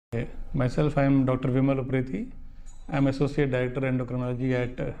Myself, I am Dr. Vimal Upreti. I am Associate Director Endocrinology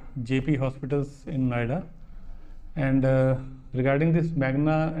at JP Hospitals in Noida. And regarding this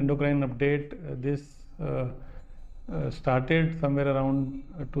Magna endocrine update, this started somewhere around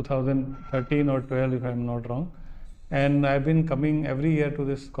 2013 or 12, if I am not wrong. And I've been coming every year to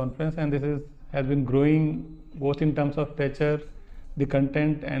this conference, and this has been growing both in terms of stature, the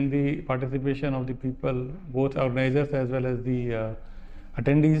content, and the participation of the people, both organizers as well as the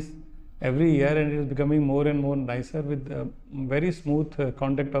attendees every year, and it is becoming more and more nicer with very smooth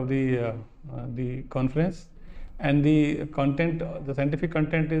conduct of the conference, and the content, the scientific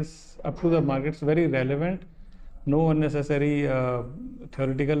content is up to the mark. It's very relevant, no unnecessary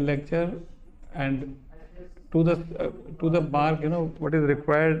theoretical lecture, and to the mark, what is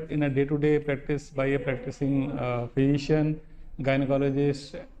required in a day-to-day practice by a practicing physician,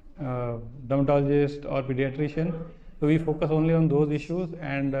 gynecologist, dermatologist or pediatrician. So we focus only on those issues,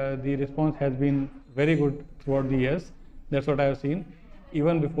 and the response has been very good throughout the years. That's what I have seen.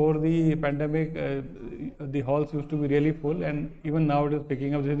 Even before the pandemic, the halls used to be really full, and even now it is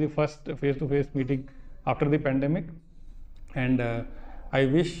picking up. This is the first face-to-face meeting after the pandemic, and I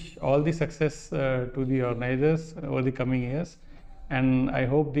wish all the success to the organizers over the coming years, and I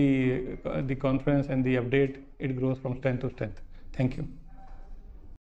hope the conference and the update, it grows from strength to strength. Thank you.